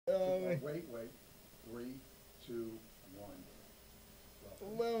Wait. 3, 2, 1.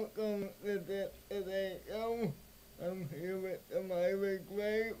 Welcome to the today show. I'm here with Tamyra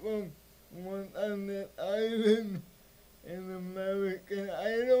Gray from 100 Island in American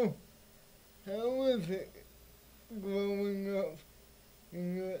Idol. How was it growing up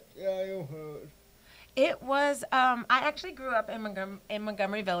in your childhood? It was, I actually grew up in, in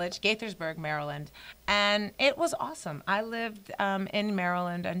Montgomery Village, Gaithersburg, Maryland, and it was awesome. I lived in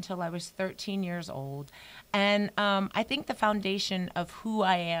Maryland until I was 13 years old, and I think the foundation of who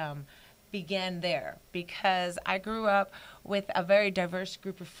I am began there because I grew up with a very diverse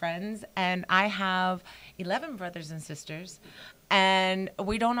group of friends, and I have 11 brothers and sisters. And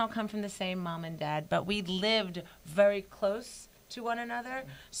we don't all come from the same mom and dad, but we lived very close to one another.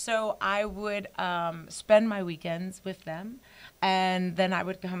 So I would spend my weekends with them, and then I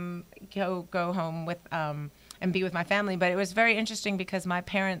would go home with and be with my family. But it was very interesting because my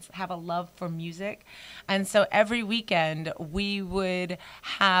parents have a love for music, and so every weekend we would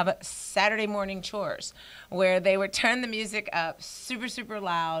have Saturday morning chores where they would turn the music up super super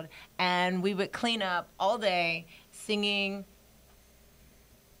loud, and we would clean up all day singing.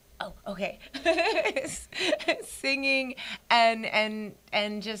 Oh, okay. Singing and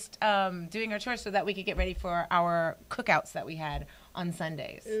just doing our chores so that we could get ready for our cookouts that we had on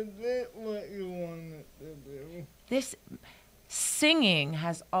Sundays. Is that what you wanted to do? This singing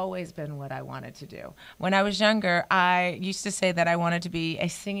has always been what I wanted to do. When I was younger, I used to say that I wanted to be a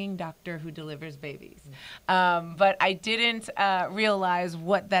singing doctor who delivers babies. But I didn't realize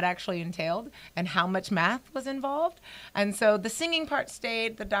what that actually entailed and how much math was involved. And so the singing part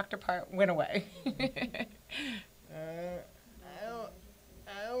stayed, the doctor part went away.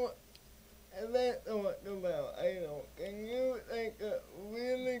 Let's talk about Idol. Can you take a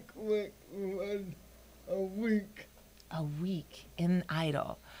really quick run a week? A week in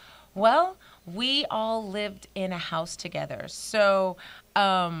Idol. Well, we all lived in a house together. So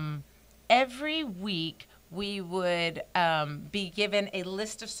every week we would be given a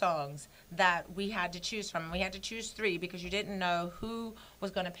list of songs that we had to choose from. We had to choose 3 because you didn't know who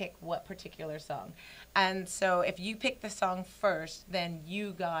was going to pick what particular song. And so if you picked the song first, then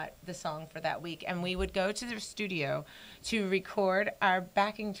you got the song for that week. And we would go to the studio to record our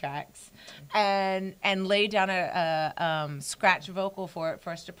backing tracks and lay down a scratch vocal for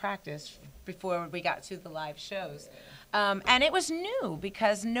us to practice before we got to the live shows. And it was new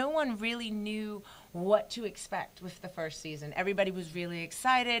because no one really knew what to expect with the first season. Everybody was really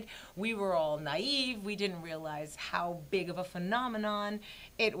excited. We were all naive. We didn't realize how big of a phenomenon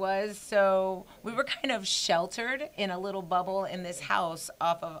it was. So we were kind of sheltered in a little bubble in this house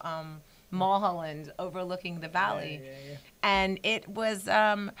off of Mulholland overlooking the valley. And it was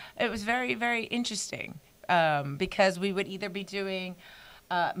very, very interesting because we would either be doing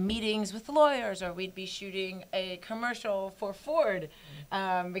meetings with lawyers, or we'd be shooting a commercial for Ford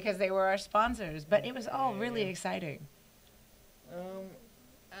because they were our sponsors. But it was all really exciting.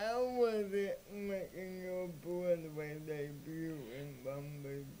 How was it making your Broadway debut in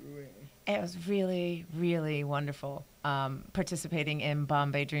Bombay Dreams? It was really, really wonderful participating in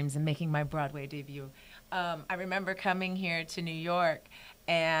Bombay Dreams and making my Broadway debut. I remember coming here to New York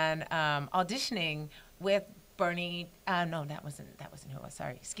and auditioning with Bernie, no, that wasn't who it was,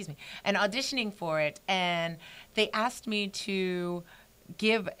 sorry, excuse me, and auditioning for it, and they asked me to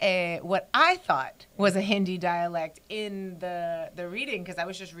give what I thought was a Hindi dialect in the reading, because I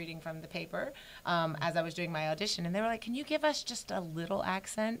was just reading from the paper as I was doing my audition, and they were like, can you give us just a little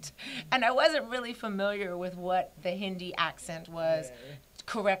accent? And I wasn't really familiar with what the Hindi accent was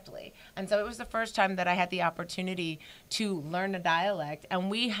correctly. And so it was the first time that I had the opportunity to learn a dialect.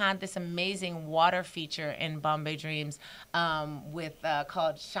 And we had this amazing water feature in Bombay Dreams with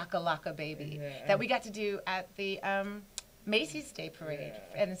called Shakalaka Baby that we got to do at the Macy's Day Parade.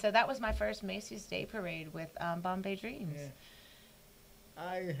 And so that was my first Macy's Day Parade with Bombay Dreams.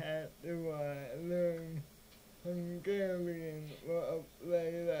 I had to learn Hungarian for a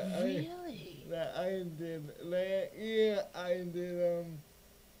play that I did last year. I did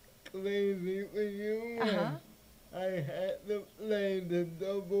Crazy for You. I had to play the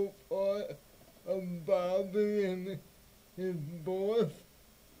double part of Bobby and his boss,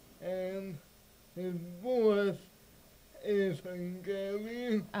 and his boss is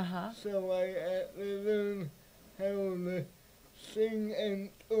Hungarian, so I had to learn how to sing and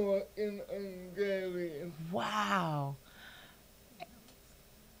talk in Hungarian. Wow.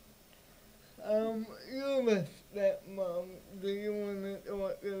 You're a stepmom. Do you want to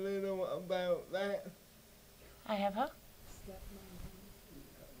talk a little about that? I have her.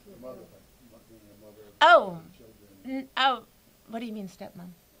 Mother. Oh. Oh, what do you mean stepmom?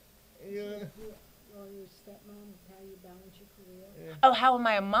 Yeah. Well, your stepmom, how you balance your career? Oh, how am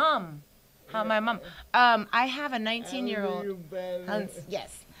I a mom? How am I a mom? I have a 19-year-old. How do you balance?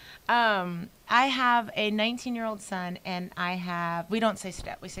 Yes. I have a 19-year-old son, and we don't say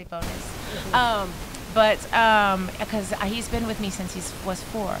step, we say bonus. Because he's been with me since he was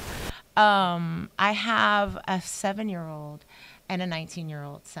 4. I have a 7-year-old and a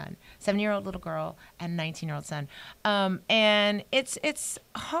 19-year-old son, 7-year-old little girl and 19-year-old son. And it's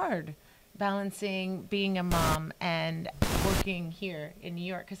hard balancing being a mom and working here in New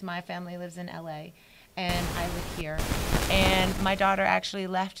York because my family lives in LA and I live here. And my daughter actually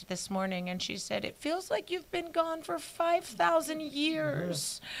left this morning and she said, "It feels like you've been gone for 5,000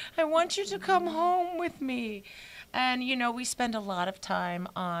 years. I want you to come home with me." And, you know, we spend a lot of time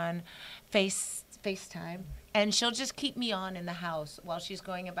on FaceTime. And she'll just keep me on in the house while she's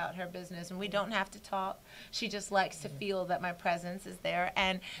going about her business. And we don't have to talk. She just likes to feel that my presence is there.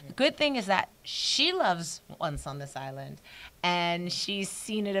 And the good thing is that she loves Once on This Island. And she's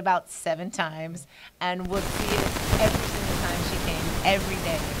seen it about 7 times and would see it every single time she came, every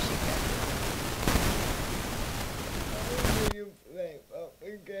day if she could. How do you play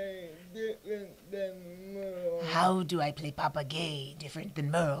Papagay different than Merle? How do I play Papa Gay different than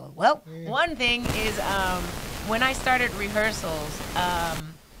Merle? Well, one thing is when I started rehearsals,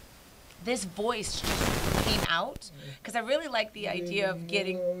 this voice just came out because I really like the idea of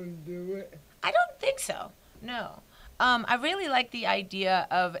getting. Merle do it? I don't think so. No. I really like the idea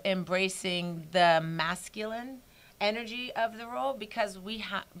of embracing the masculine energy of the role because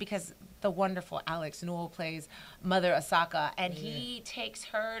the wonderful Alex Newell plays Mother Asaka, and he takes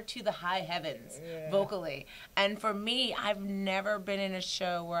her to the high heavens vocally. And for me, I've never been in a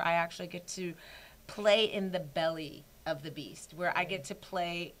show where I actually get to play in the belly of the beast, where I get to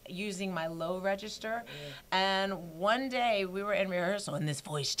play using my low register. And one day we were in rehearsal, and this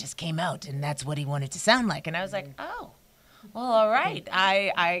voice just came out, and that's what he wanted to sound like. And I was like, oh. Well, all right.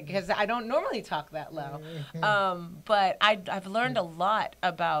 Because I don't normally talk that low, but I've learned a lot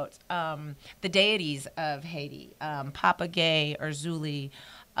about the deities of Haiti. Papa Gay, Urzuli,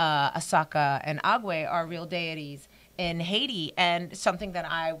 Asaka, and Agwe are real deities in Haiti, and something that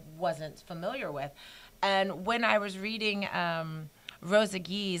I wasn't familiar with. And when I was reading Rosa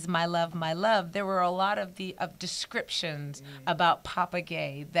Guy's My Love, there were a lot of descriptions about Papa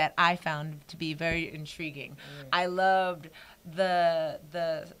Gay that I found to be very intriguing. I loved the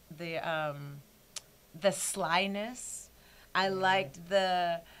slyness. I liked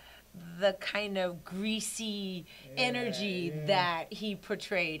the kind of greasy energy that he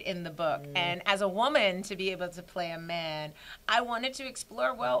portrayed in the book. And as a woman, to be able to play a man, I wanted to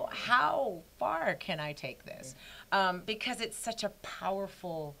explore, well, how far can I take this? Because it's such a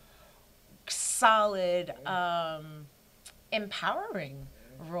powerful, solid, empowering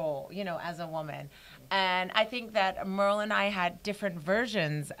role, you know, as a woman. And I think that Merle and I had different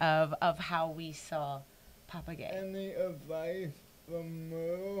versions of how we saw Papa Gay. Any advice from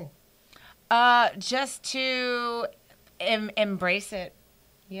Merle? Just to embrace it.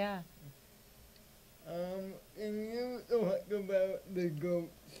 Yeah. Can you talk about the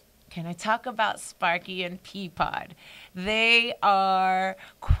goats? Can I talk about Sparky and Peapod? They are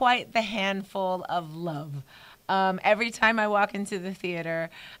quite the handful of love. Every time I walk into the theater,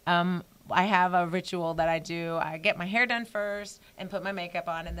 I have a ritual that I do. I get my hair done first and put my makeup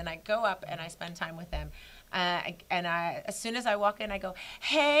on, and then I go up and I spend time with them. As soon as I walk in, I go,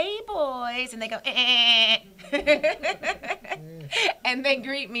 "Hey, boys," and they go, "Eh." And they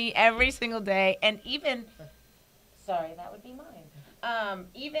greet me every single day. And even, sorry, that would be mine.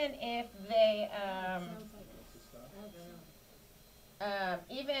 Even if they,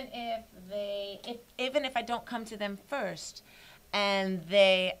 even if I don't come to them first, and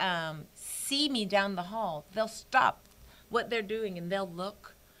they see me down the hall, they'll stop what they're doing and they'll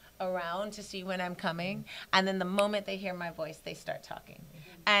look around to see when I'm coming, and then the moment they hear my voice, they start talking,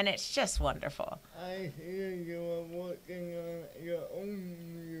 and it's just wonderful. I hear you are working on your own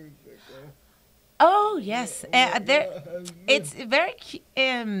musical. Oh yes, it's very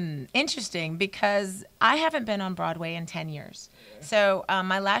interesting because I haven't been on Broadway in 10 years. So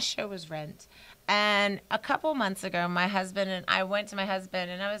my last show was Rent, and a couple months ago, I went to my husband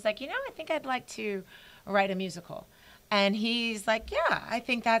and I was like, I think I'd like to write a musical. And he's like, yeah, I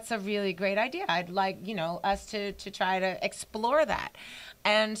think that's a really great idea. I'd like, us to try to explore that.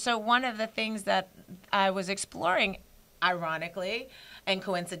 And so one of the things that I was exploring, ironically and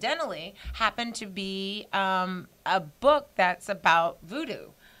coincidentally, happened to be a book that's about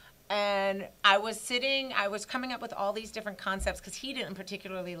voodoo. And I was coming up with all these different concepts because he didn't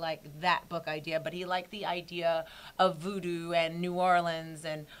particularly like that book idea, but he liked the idea of voodoo and New Orleans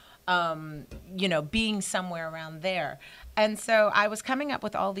and being somewhere around there. And so I was coming up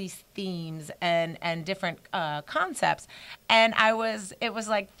with all these themes and different concepts. And it was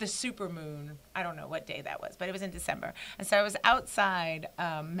like the supermoon. I don't know what day that was, but it was in December. And so I was outside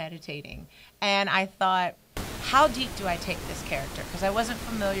meditating. And I thought, how deep do I take this character? Because I wasn't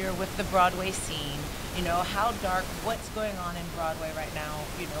familiar with the Broadway scene. How dark, what's going on in Broadway right now?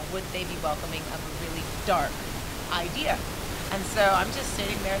 Would they be welcoming of a really dark idea? And so I'm just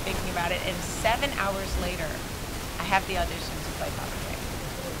sitting there thinking about it, and 7 hours later, I have the audition to play Papa Jay.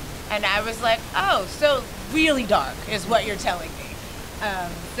 And I was like, oh, so really dark is what you're telling me.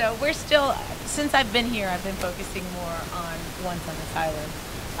 So we're still, since I've been here, I've been focusing more on Once on This Island.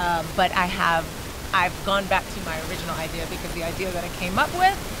 But I've gone back to my original idea because the idea that I came up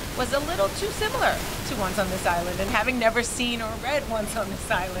with was a little too similar to Once on This Island. And having never seen or read Once on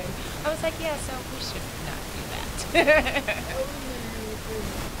This Island, I was like, yeah, so we should not do that.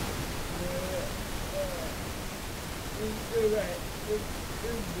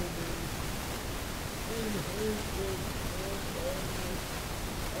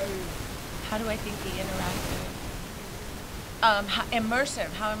 How do I think the interactive, how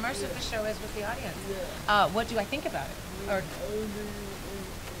immersive the show is with the audience? What do I think about it? Or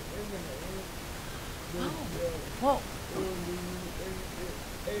well,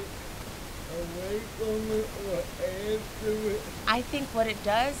 I think what it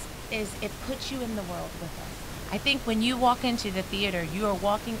does is it puts you in the world with us. I think when you walk into the theater, you are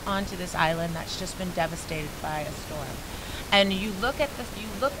walking onto this island that's just been devastated by a storm. And you look at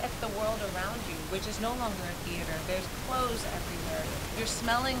the world around you, which is no longer a theater. There's clothes everywhere. You're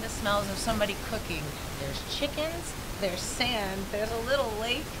smelling the smells of somebody cooking. There's chickens, there's sand, there's a little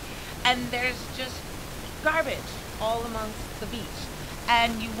lake, and there's just garbage all amongst the beach.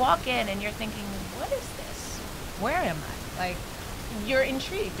 And you walk in and you're thinking, what is this? Where am I? Like, you're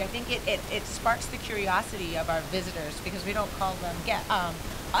intrigued. I think it sparks the curiosity of our visitors, because we don't call them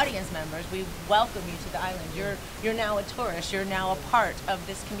audience members. We welcome you to the island. You're now a tourist. You're now a part of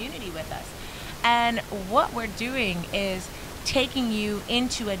this community with us. And what we're doing is taking you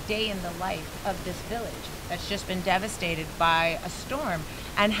into a day in the life of this village that's just been devastated by a storm,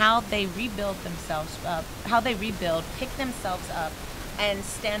 and how they rebuild themselves, pick themselves up, and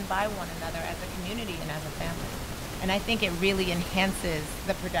stand by one another as a community and as a family. And I think it really enhances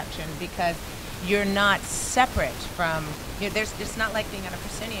the production, because you're not separate from, it's not like being at a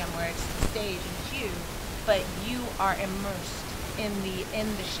proscenium where it's the stage and you, but you are immersed in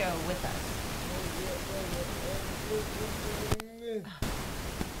the show with us.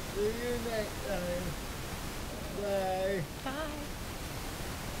 See you next time. Bye. Bye.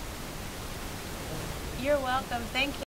 You're welcome. Thank you.